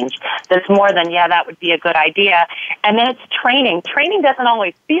change that's more than, yeah, that would be a good idea. And then it's training. Training doesn't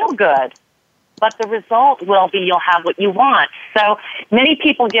always feel good, but the result will be you'll have what you want. So many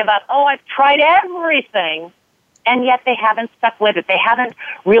people give up, I've tried everything, and yet they haven't stuck with it. They haven't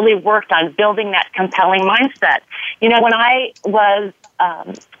really worked on building that compelling mindset. When I was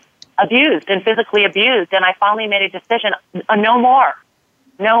abused and physically abused, and I finally made a decision, no more.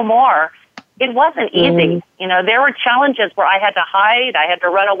 It wasn't easy. There were challenges where I had to hide, I had to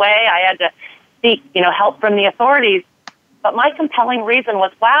run away, I had to seek, help from the authorities. But my compelling reason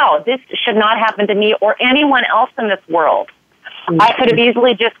was, wow, this should not happen to me or anyone else in this world. I could have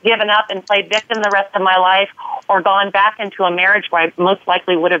easily just given up and played victim the rest of my life or gone back into a marriage where I most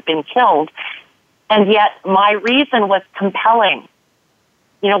likely would have been killed. And yet my reason was compelling.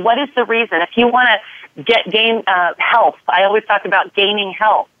 What is the reason? If you want to gain health, I always talk about gaining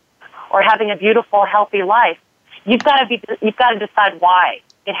health or having a beautiful, healthy life, you've got to decide why.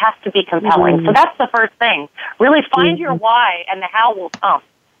 It has to be compelling. So that's the first thing. Really find your why, and the how will come.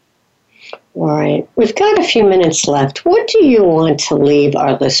 All right. We've got a few minutes left. What do you want to leave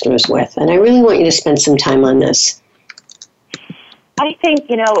our listeners with? And I really want you to spend some time on this. I think,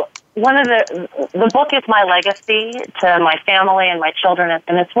 one of the book is my legacy to my family and my children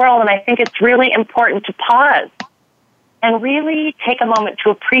in this world, and I think it's really important to pause and really take a moment to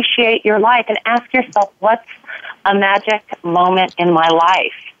appreciate your life and ask yourself, what's a magic moment in my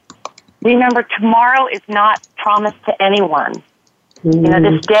life? Remember, tomorrow is not promised to anyone.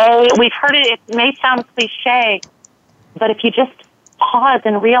 This day, we've heard it may sound cliche, but if you just pause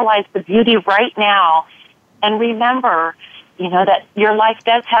and realize the beauty right now and remember, that your life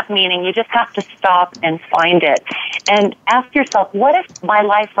does have meaning, you just have to stop and find it. And ask yourself, what if my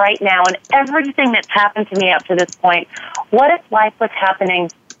life right now and everything that's happened to me up to this point, what if life was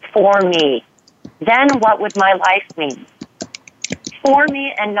happening for me? Then what would my life mean? For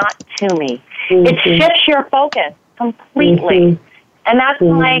me and not to me. It shifts your focus completely. And that's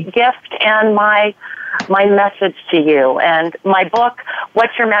my gift and my message to you. And my book,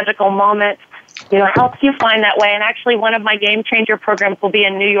 What's Your Magical Moment, helps you find that way. And actually, one of my Game Changer programs will be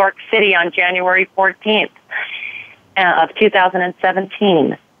in New York City on January 14th of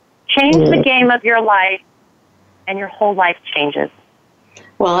 2017. Change the game of your life, and your whole life changes.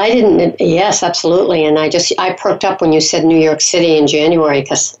 Well, yes, absolutely. And I perked up when you said New York City in January,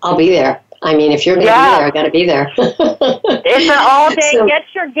 because I'll be there. I mean, if you're going to be there, I got to be there. It's an all-day, get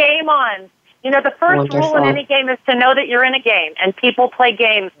your game on. The first rule in any game is to know that you're in a game, and people play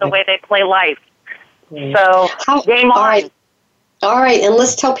games the way they play life. So, game on. All right, and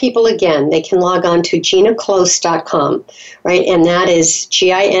let's tell people again, they can log on to GinaKloes.com, right? And that is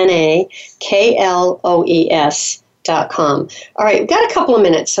GinaKloes.com. All right, we've got a couple of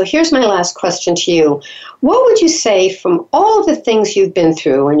minutes, so here's my last question to you. What would you say from all the things you've been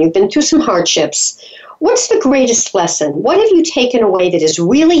through, and you've been through some hardships, what's the greatest lesson? What have you taken away that has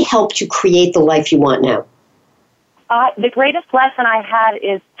really helped you create the life you want now? The greatest lesson I had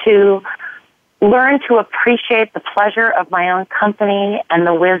is to learn to appreciate the pleasure of my own company and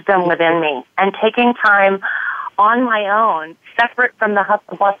the wisdom within me, and taking time on my own, separate from the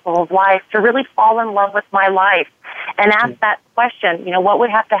hustle bustle of life, to really fall in love with my life and ask that question, what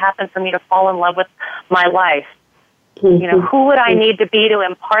would have to happen for me to fall in love with my life? Who would I need to be to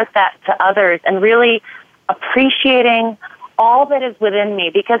impart that to others, and really appreciating all that is within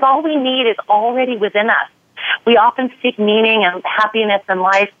me, because all we need is already within us. We often seek meaning and happiness in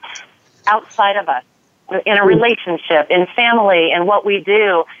life outside of us, in a relationship, in family, and what we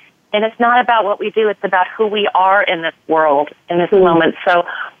do. And it's not about what we do, it's about who we are in this world, in this moment. So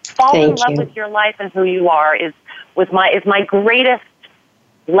fall in love with your life and who you are is my greatest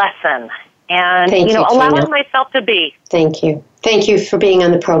lesson. And, allowing myself to be. Thank you. Thank you for being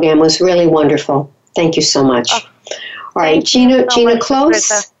on the program. It was really wonderful. Thank you so much. All right, Gina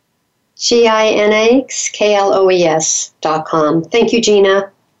Kloes, GinaKloes.com. Thank you,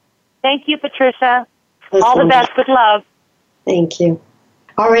 Gina. Thank you, Patricia. All the best. With love. Thank you.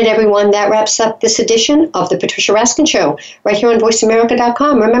 All right, everyone, that wraps up this edition of The Patricia Raskin Show, right here on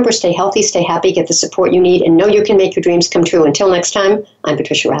VoiceAmerica.com. Remember, stay healthy, stay happy, get the support you need, and know you can make your dreams come true. Until next time, I'm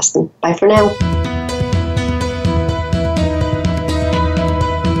Patricia Raskin. Bye for now.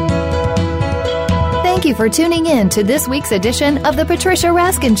 Thank you for tuning in to this week's edition of The Patricia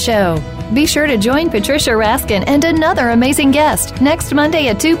Raskin Show. Be sure to join Patricia Raskin and another amazing guest next Monday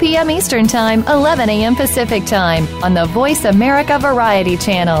at 2 p.m. Eastern Time, 11 a.m. Pacific Time on the Voice America Variety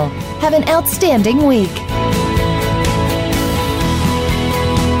Channel. Have an outstanding week.